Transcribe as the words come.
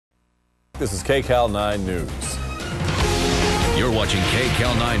This is KCAL 9 News. You're watching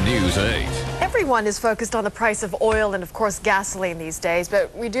KCAL 9 News at 8. Everyone is focused on the price of oil and, of course, gasoline these days,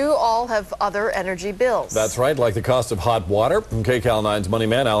 but we do all have other energy bills. That's right, like the cost of hot water. KCAL 9's money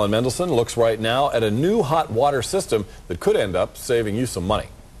man, Alan Mendelson, looks right now at a new hot water system that could end up saving you some money.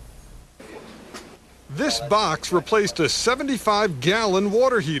 This box replaced a 75-gallon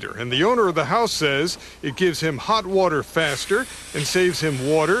water heater, and the owner of the house says it gives him hot water faster and saves him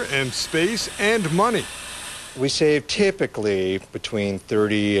water and space and money. We save typically between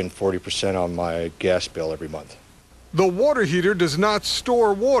 30 and 40% on my gas bill every month. The water heater does not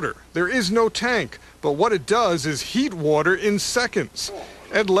store water. There is no tank, but what it does is heat water in seconds.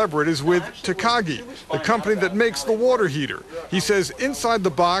 Ed Leverett is with Takagi, the company that makes the water heater. He says inside the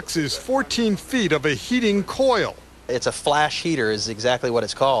box is 14 feet of a heating coil. It's a flash heater is exactly what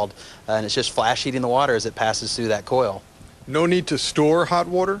it's called, and it's just flash heating the water as it passes through that coil. No need to store hot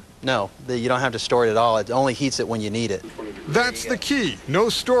water? No, you don't have to store it at all. It only heats it when you need it. That's the key. No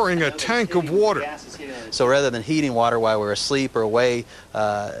storing a tank of water. So rather than heating water while we're asleep or away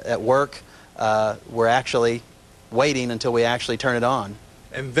at work, we're actually waiting until we actually turn it on.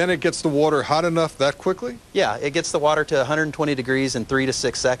 And then it gets the water hot enough that quickly? Yeah, it gets the water to 120 degrees in 3 to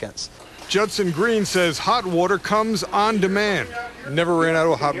 6 seconds. Judson Green says hot water comes on demand. Never ran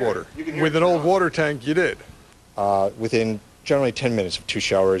out of hot water. With an old water tank, you did. Within generally 10 minutes of 2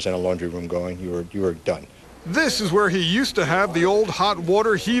 showers and a laundry room going, you were done. This is where he used to have the old hot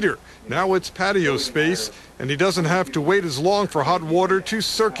water heater. Now it's patio space, and he doesn't have to wait as long for hot water to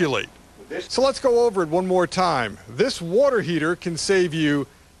circulate. So let's go over it one more time. This water heater can save you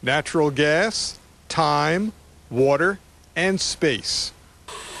natural gas, time, water, and space.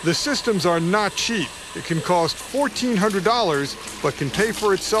 The systems are not cheap. It can cost $1,400, but can pay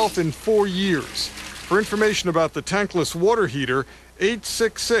for itself in 4 years. For information about the tankless water heater,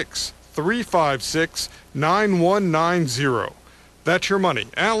 866-356-9190. That's your money.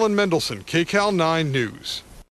 Alan Mendelson, KCAL 9 News.